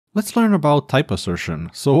Let's learn about type assertion.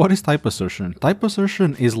 So what is type assertion? Type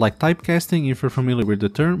assertion is like typecasting if you're familiar with the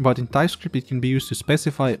term, but in TypeScript it can be used to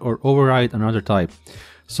specify or override another type.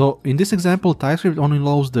 So in this example, TypeScript only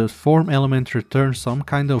allows the form element to return some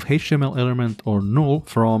kind of HTML element or null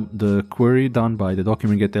from the query done by the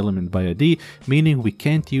document get element by ID, meaning we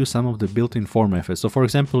can't use some of the built-in form methods. So for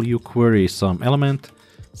example, you query some element,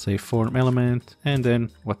 say form element, and then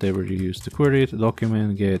whatever you use to query it,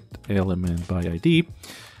 document get element by ID.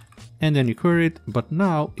 And then you query it, but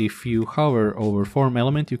now if you hover over form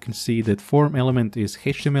element, you can see that form element is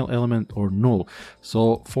HTML element or null.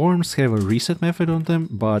 So forms have a reset method on them,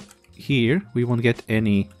 but here we won't get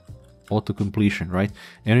any auto completion, right?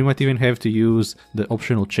 And we might even have to use the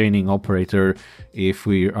optional chaining operator if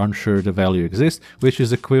we're unsure the value exists, which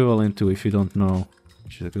is equivalent to, if you don't know,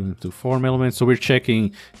 which is equivalent to form element. So we're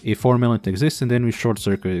checking if form element exists, and then we short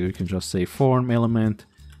circuit it. We can just say form element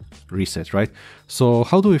reset, right? So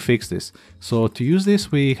how do we fix this? So to use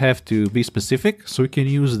this, we have to be specific. So we can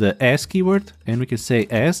use the as keyword and we can say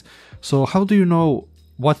as. So how do you know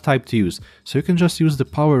what type to use? So you can just use the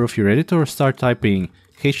power of your editor, start typing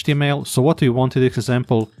HTML. So what do you want in this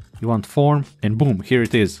example? You want form, and boom, here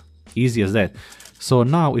it is. Easy as that. So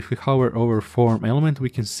now if we hover over form element, we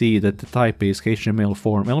can see that the type is HTML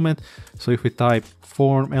form element. So if we type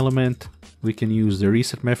form element, we can use the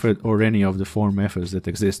reset method or any of the form methods that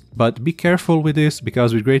exist. But be careful with this,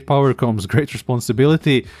 because with great power comes great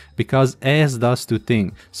responsibility, because as does two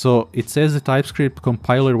things. So it says the TypeScript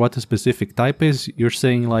compiler what a specific type is. You're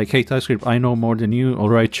saying like, hey TypeScript, I know more than you,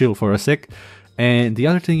 alright, chill for a sec. And the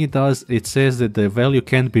other thing it does, it says that the value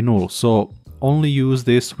can't be null. So only use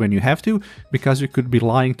this when you have to, because you could be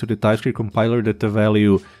lying to the TypeScript compiler that the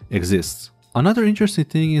value exists. Another interesting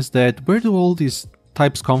thing is that where do all these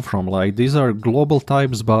types come from? Like, these are global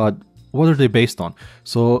types, but what are they based on?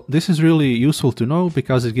 So this is really useful to know,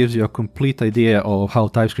 because it gives you a complete idea of how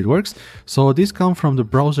TypeScript works. So these come from the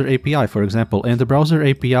browser API, for example, and the browser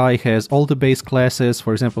API has all the base classes.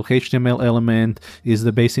 For example, HTML element is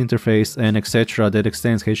the base interface and etc. that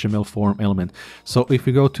extends HTML form element. So if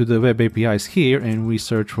we go to the web APIs here and we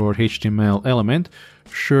search for HTML element,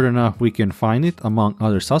 sure enough, we can find it among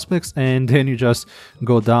other suspects, and then you just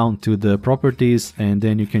go down to the properties and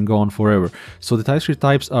then you can go on forever. So the TypeScript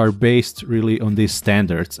types are based really on these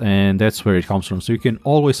standards, and that's where it comes from. So you can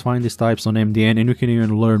always find these types on MDN, and you can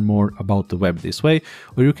even learn more about the web this way,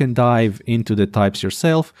 or you can dive into the types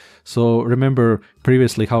yourself. So remember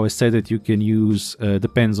previously how I said that you can use,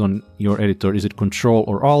 depends on your editor, is it Control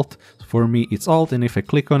or Alt? For me it's Alt, and if I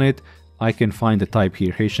click on it, I can find the type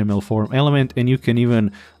here, HTML form element, and you can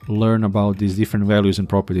even learn about these different values and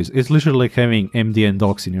properties. It's literally like having MDN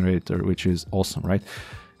docs in your editor, which is awesome, right?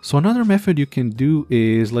 So another method you can do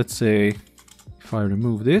is, let's say, if I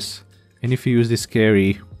remove this, and if you use this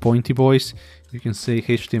scary pointy voice, you can say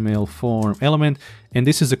HTML form element, and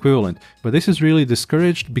this is equivalent. But this is really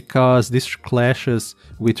discouraged because this clashes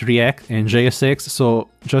with React and JSX, so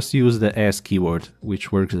just use the as keyword,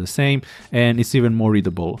 which works the same, and it's even more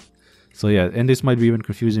readable. So yeah, and this might be even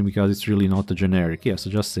confusing because it's really not a generic. Yeah, so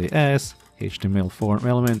just say as HTML form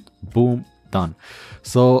element, boom, done.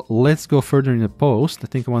 So let's go further in the post. I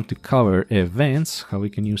think I want to cover events, how we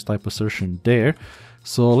can use type assertion there.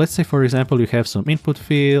 So let's say, for example, you have some input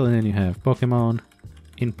field, and then you have Pokemon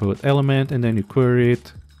input element, and then you query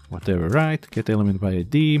it, whatever, right? Get element by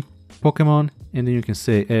ID, Pokemon, and then you can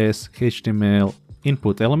say as HTML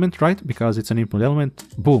input element, right? Because it's an input element,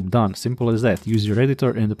 boom, done. Simple as that. Use your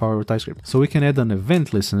editor and the power of TypeScript. So we can add an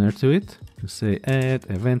event listener to it. You say add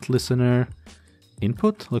event listener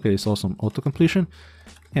input. Look at this awesome auto completion.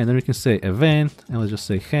 And then we can say event, and let's just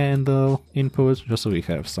say handle input, just so we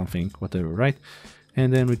have something, whatever, right?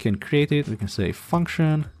 And then we can create it. We can say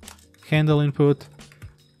function handle input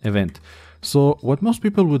event. So what most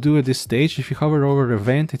people would do at this stage, if you hover over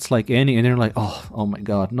event, it's like any, and they're like, oh my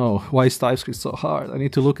god, no, why is TypeScript so hard? I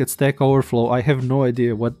need to look at Stack Overflow. I have no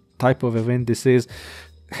idea what type of event this is.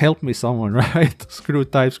 Help me someone, right? Screw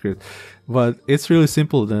TypeScript. But it's really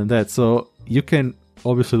simple than that. So you can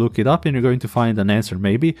obviously look it up and you're going to find an answer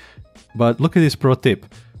maybe. But look at this pro tip.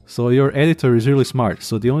 So your editor is really smart.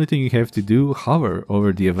 So the only thing you have to do, hover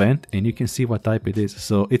over the event and you can see what type it is.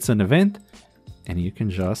 So it's an event, and you can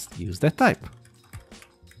just use that type.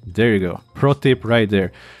 There you go. Pro tip right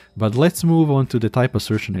there. But let's move on to the type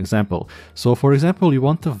assertion example. So for example, you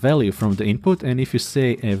want a value from the input, and if you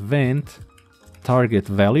say event target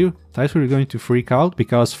value, TypeScript is going to freak out,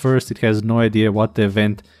 because first it has no idea what the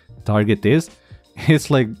event target is. It's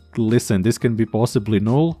like, listen, this can be possibly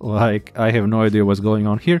null, like I have no idea what's going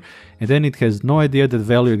on here. And then it has no idea that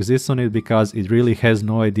value exists on it, because it really has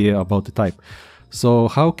no idea about the type. So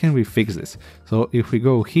how can we fix this? So if we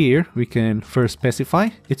go here, we can first specify.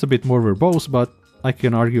 It's a bit more verbose, but I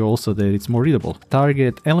can argue also that it's more readable.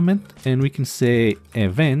 Target element, and we can say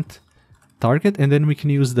event target, and then we can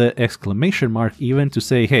use the exclamation mark even to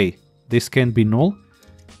say, hey, this can be null.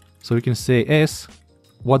 So we can say s,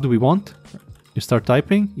 what do we want? You start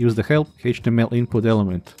typing, use the help, HTML input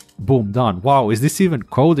element. Boom, done. Wow, is this even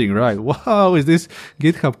coding, right? Wow, is this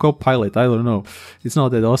GitHub Copilot? I don't know. It's not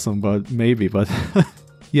that awesome, but maybe, but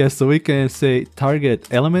yeah, so we can say target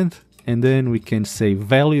element, and then we can say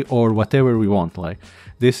value or whatever we want. Like,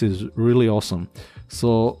 this is really awesome.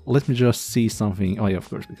 So let me just see something. Oh yeah, of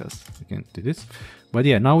course, because we can do this. But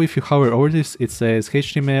yeah, now if you hover over this, it says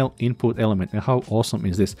HTML input element. And how awesome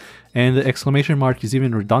is this? And the exclamation mark is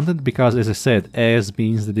even redundant because, as I said, as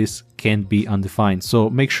means that this can be undefined. So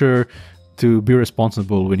make sure to be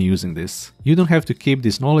responsible when using this. You don't have to keep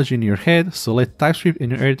this knowledge in your head, so let TypeScript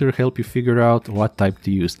in your editor help you figure out what type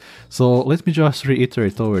to use. So let me just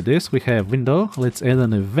reiterate over this. We have window, let's add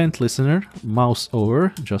an event listener, mouse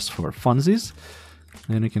over just for funsies.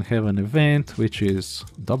 Then we can have an event, which is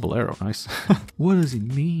double arrow, nice. What does it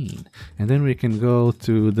mean? And then we can go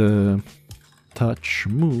to the touch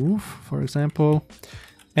move, for example.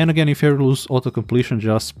 And again, if you ever lose auto-completion,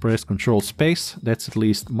 just press Control space. That's at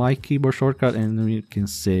least my keyboard shortcut. And then we can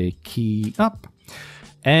say key up.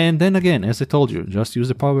 And then again, as I told you, just use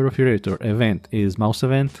the power of your editor. Event is mouse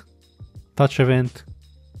event, touch event,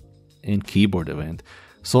 and keyboard event.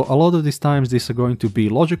 So a lot of these times these are going to be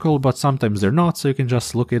logical, but sometimes they're not, so you can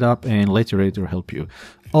just look it up and let your editor help you.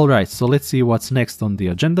 Alright, so let's see what's next on the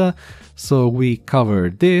agenda. So we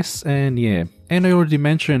covered this, and yeah, and I already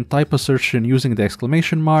mentioned type assertion using the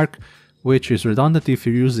exclamation mark, which is redundant if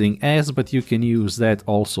you're using as, but you can use that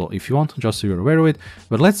also if you want, just so you're aware of it.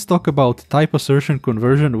 But let's talk about type assertion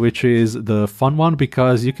conversion, which is the fun one,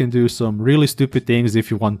 because you can do some really stupid things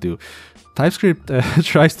if you want to. TypeScript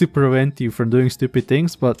tries to prevent you from doing stupid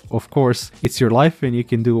things, but of course it's your life and you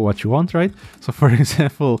can do what you want, right? So for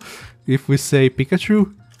example, if we say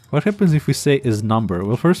Pikachu, what happens if we say is number?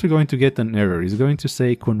 Well, first we're going to get an error. It's going to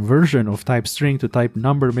say conversion of type string to type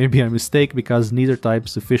number, maybe a mistake because neither type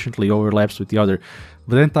sufficiently overlaps with the other.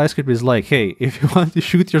 But then TypeScript is like, hey, if you want to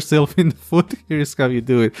shoot yourself in the foot, here's how you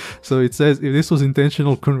do it. So it says, if this was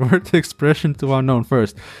intentional, convert the expression to unknown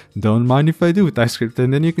first. Don't mind if I do, TypeScript.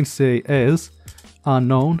 And then you can say as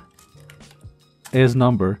unknown as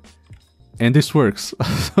number. And this works.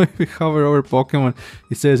 So if we hover over Pokemon,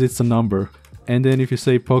 it says it's a number. And then if you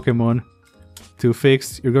say Pokemon to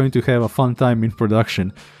fix, you're going to have a fun time in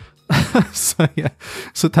production. So yeah,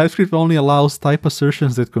 so TypeScript only allows type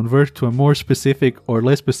assertions that convert to a more specific or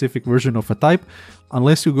less specific version of a type,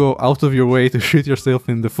 unless you go out of your way to shoot yourself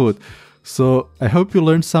in the foot. So I hope you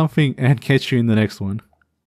learned something and catch you in the next one.